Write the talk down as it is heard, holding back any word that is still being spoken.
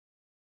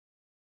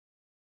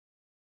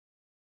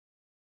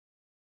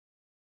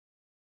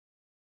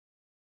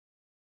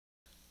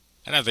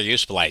Another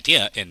useful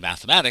idea in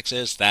mathematics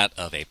is that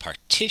of a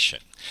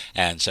partition.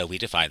 And so we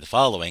define the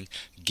following.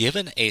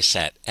 Given a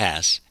set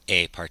S,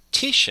 a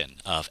partition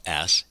of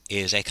S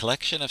is a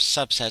collection of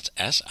subsets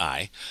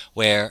Si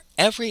where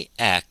every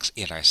x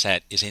in our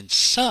set is in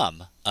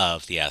some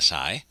of the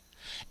Si.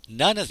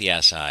 None of the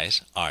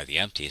Si's are the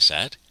empty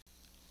set.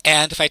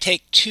 And if I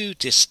take two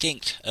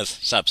distinct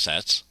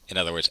subsets, in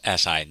other words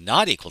Si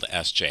not equal to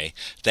Sj,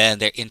 then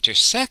their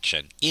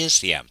intersection is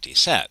the empty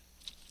set.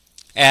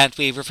 And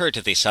we refer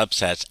to these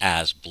subsets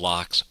as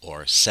blocks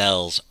or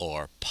cells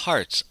or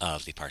parts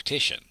of the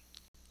partition.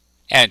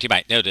 And you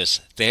might notice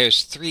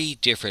there's three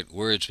different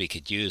words we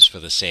could use for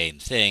the same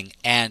thing,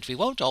 and we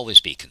won't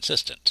always be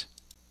consistent.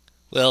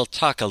 We'll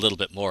talk a little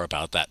bit more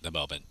about that in a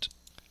moment.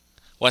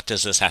 What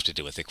does this have to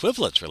do with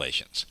equivalence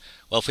relations?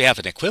 Well, if we have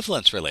an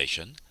equivalence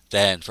relation,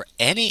 then for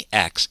any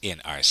x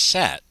in our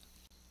set,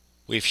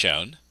 we've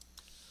shown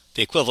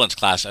the equivalence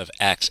class of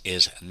x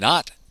is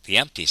not the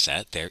empty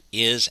set. There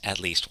is at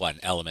least one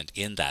element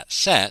in that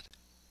set,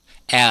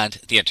 and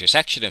the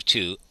intersection of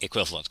two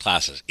equivalence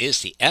classes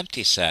is the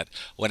empty set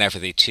whenever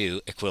the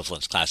two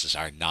equivalence classes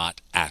are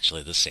not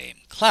actually the same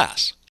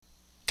class.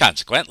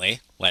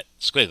 Consequently, let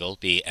squiggle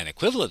be an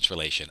equivalence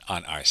relation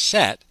on our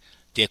set.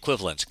 The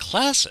equivalence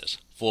classes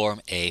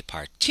form a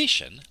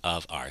partition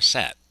of our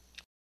set.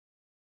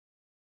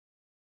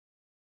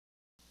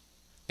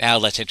 Now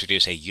let's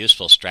introduce a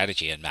useful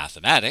strategy in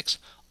mathematics.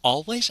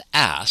 Always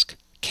ask,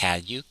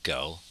 can you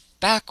go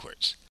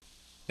backwards?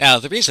 Now,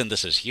 the reason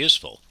this is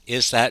useful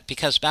is that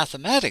because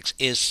mathematics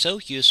is so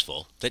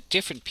useful that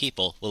different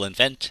people will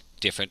invent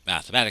different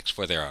mathematics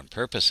for their own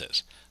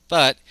purposes.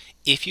 But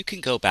if you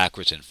can go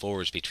backwards and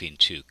forwards between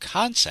two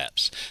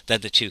concepts,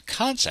 then the two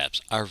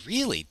concepts are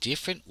really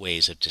different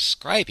ways of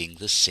describing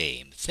the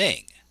same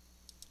thing.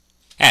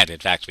 And in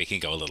fact, we can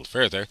go a little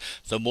further.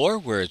 The more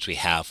words we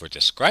have for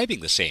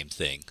describing the same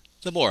thing,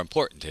 the more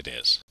important it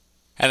is.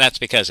 And that's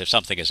because if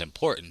something is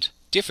important,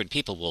 different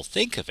people will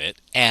think of it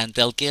and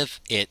they'll give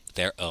it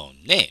their own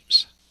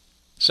names.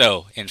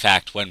 So, in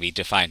fact, when we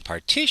define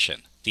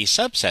partition, these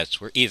subsets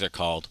were either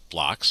called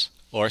blocks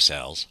or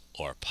cells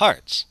or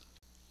parts.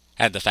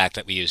 And the fact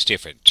that we use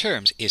different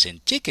terms is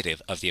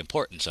indicative of the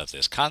importance of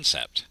this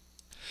concept.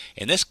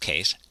 In this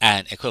case,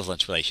 an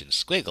equivalence relation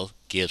squiggle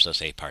gives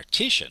us a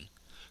partition.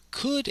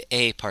 Could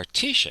a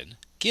partition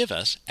give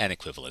us an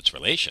equivalence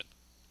relation?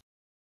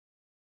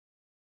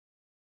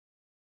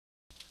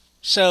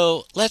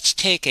 So let's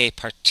take a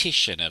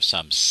partition of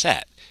some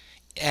set,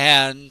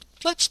 and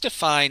let's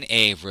define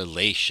a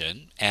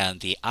relation,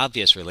 and the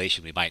obvious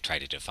relation we might try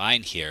to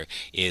define here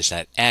is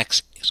that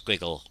x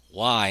squiggle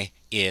y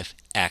if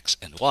x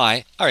and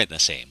y are in the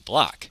same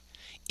block.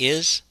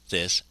 Is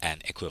this an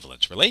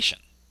equivalence relation?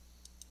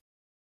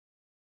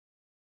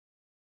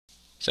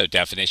 So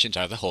definitions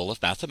are the whole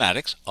of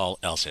mathematics. All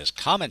else is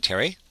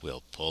commentary.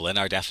 We'll pull in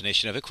our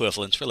definition of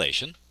equivalence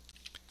relation.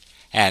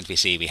 And we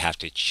see we have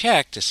to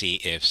check to see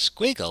if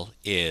squiggle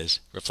is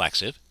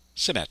reflexive,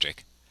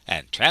 symmetric,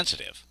 and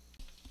transitive.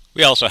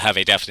 We also have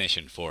a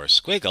definition for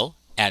squiggle,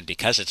 and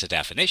because it's a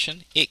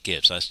definition, it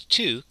gives us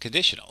two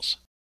conditionals.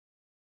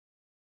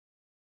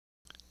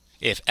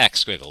 If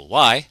x squiggle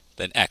y,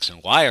 then x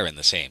and y are in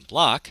the same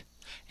block,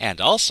 and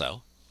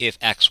also, if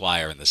x,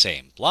 y are in the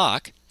same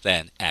block,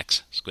 then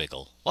x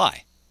squiggle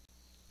y.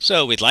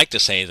 So we'd like to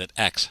say that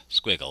x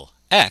squiggle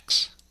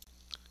x.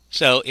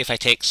 So if I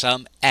take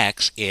some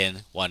x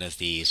in one of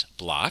these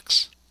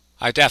blocks,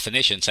 our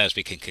definition says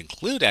we can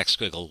conclude x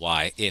squiggle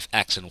y if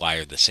x and y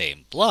are the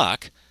same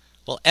block.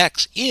 Well,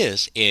 x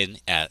is in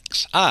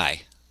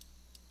xi.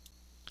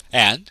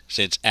 And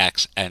since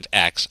x and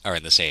x are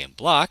in the same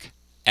block,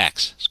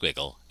 x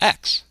squiggle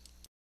x.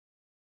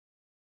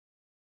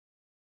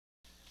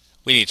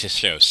 We need to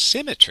show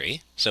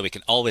symmetry, so we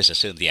can always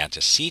assume the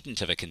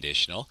antecedent of a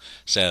conditional.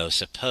 So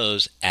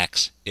suppose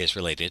x is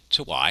related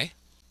to y.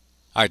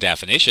 Our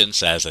definition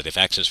says that if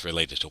x is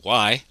related to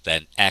y,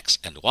 then x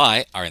and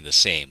y are in the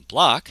same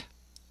block.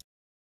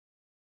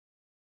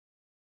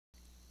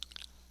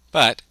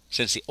 But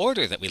since the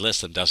order that we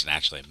list them doesn't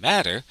actually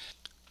matter,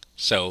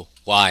 so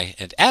y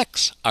and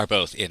x are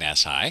both in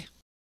Si.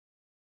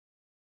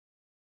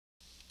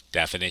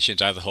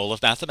 Definitions are the whole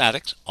of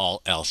mathematics.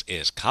 All else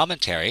is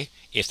commentary.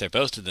 If they're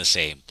both in the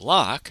same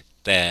block,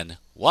 then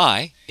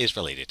y is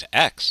related to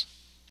x.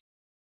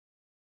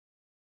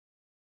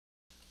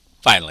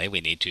 Finally, we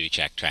need to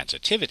check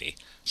transitivity.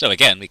 So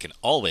again, we can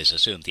always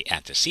assume the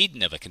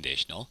antecedent of a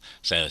conditional.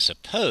 So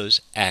suppose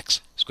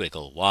x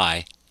squiggle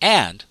y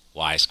and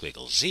y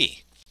squiggle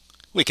z.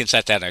 We can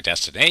set down our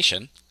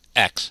destination,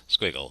 x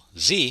squiggle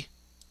z.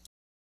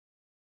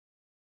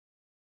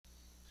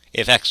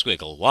 If x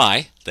squiggle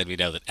y, then we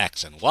know that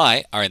x and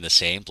y are in the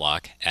same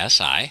block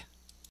Si.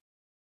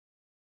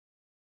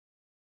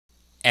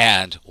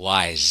 And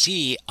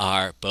yz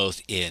are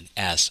both in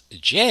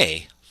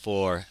Sj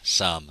for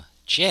some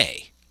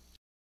j.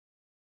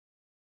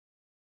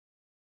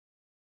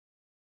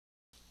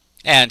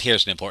 And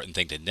here's an important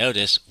thing to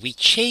notice. We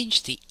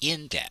changed the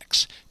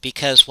index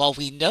because while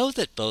we know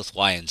that both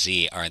y and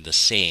z are in the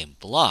same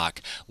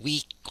block,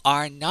 we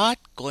are not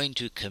going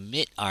to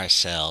commit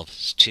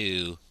ourselves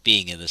to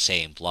being in the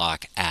same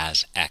block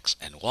as x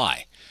and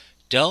y.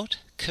 Don't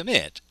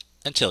commit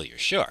until you're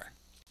sure.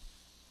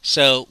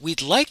 So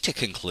we'd like to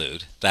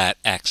conclude that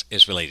x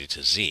is related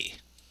to z.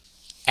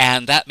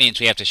 And that means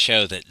we have to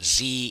show that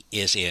z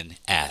is in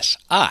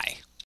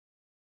Si.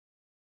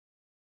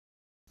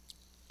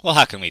 Well,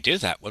 how can we do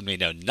that when we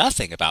know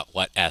nothing about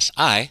what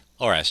Si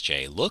or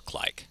Sj look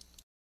like?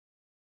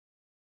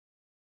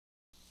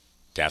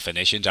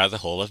 Definitions are the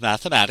whole of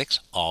mathematics.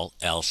 All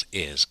else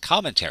is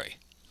commentary.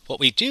 What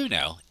we do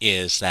know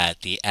is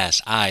that the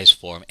SIs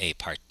form a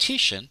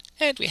partition,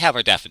 and we have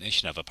our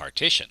definition of a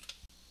partition.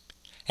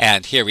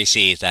 And here we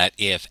see that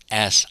if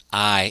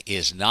Si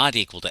is not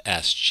equal to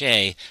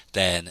Sj,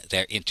 then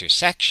their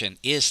intersection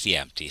is the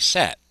empty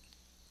set.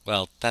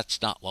 Well,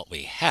 that's not what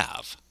we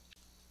have.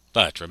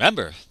 But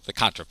remember, the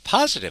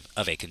contrapositive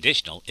of a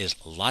conditional is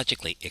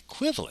logically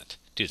equivalent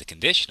to the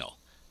conditional.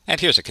 And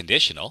here's a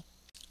conditional,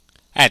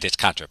 and its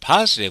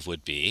contrapositive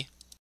would be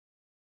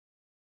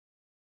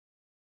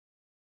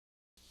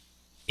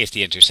if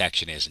the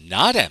intersection is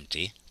not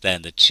empty,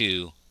 then the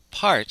two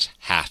parts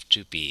have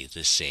to be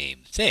the same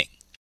thing.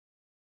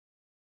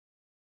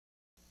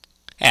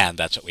 And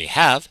that's what we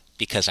have.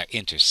 Because our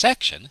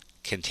intersection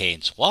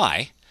contains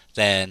y,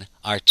 then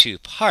our two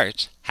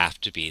parts have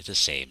to be the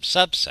same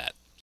subset.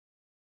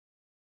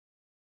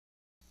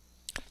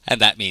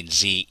 And that means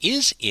z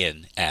is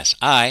in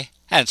Si,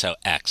 and so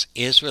x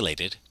is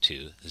related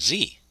to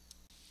z.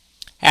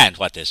 And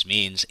what this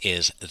means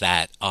is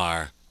that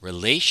our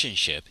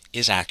relationship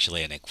is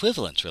actually an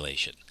equivalence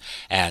relation.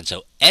 And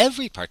so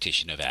every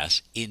partition of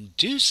S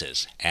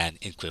induces an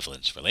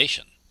equivalence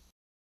relation.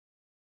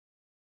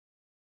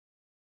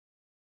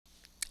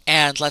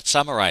 And let's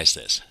summarize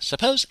this.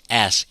 Suppose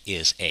S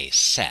is a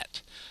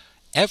set.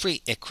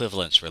 Every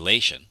equivalence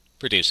relation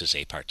produces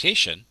a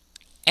partition,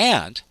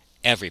 and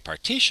every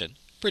partition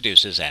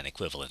produces an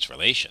equivalence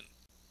relation.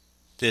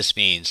 This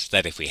means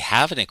that if we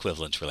have an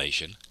equivalence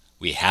relation,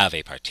 we have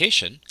a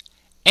partition,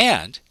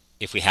 and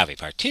if we have a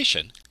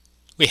partition,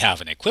 we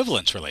have an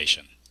equivalence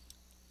relation.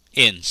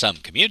 In some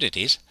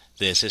communities,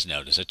 this is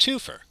known as a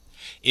twofer.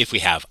 If we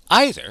have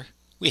either,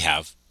 we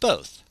have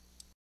both.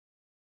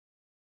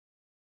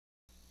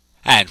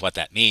 And what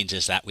that means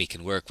is that we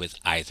can work with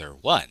either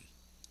one.